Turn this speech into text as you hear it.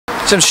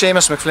I'm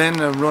Séamus Mac Floinn.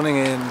 I'm running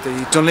in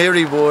the Dún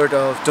Laoghaire ward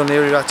of Dún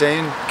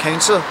Laoghaire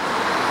Council,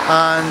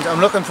 and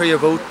I'm looking for your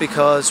vote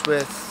because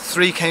with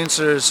 3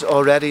 councillors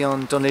already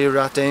on Dún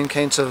Laoghaire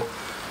Council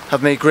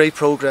have made great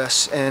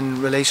progress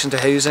in relation to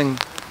housing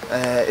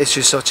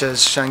issues such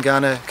as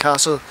Shangana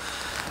Castle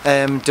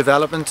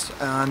development,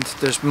 and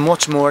there's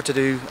much more to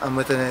do, and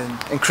with an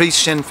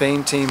increased Sinn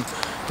Féin team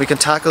we can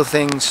tackle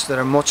things that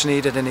are much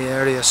needed in the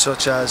area,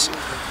 such as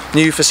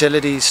new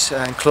facilities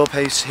and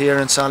clubhouse here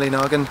in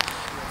Sallynoggin,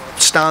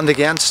 stand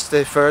against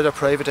the further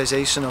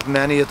privatisation of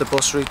many of the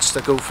bus routes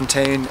that go from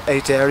town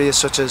out to areas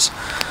such as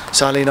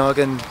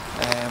Sallynoggin,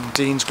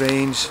 Dean's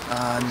Grange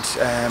and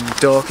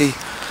Dalkey.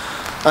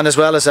 And as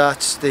well as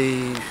that,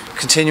 the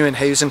continuing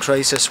housing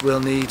crisis will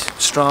need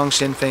strong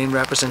Sinn Féin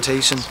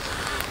representation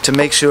to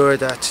make sure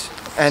that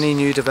any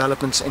new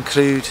developments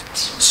include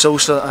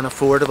social and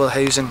affordable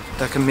housing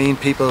that can mean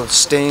people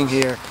staying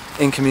here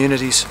in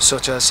communities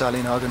such as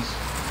Sallynoggin.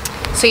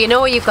 So you know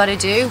what you've got to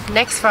do.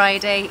 Next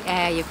Friday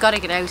you've got to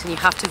get out and you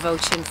have to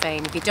vote Sinn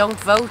Féin. If you don't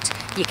vote,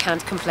 you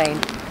can't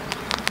complain.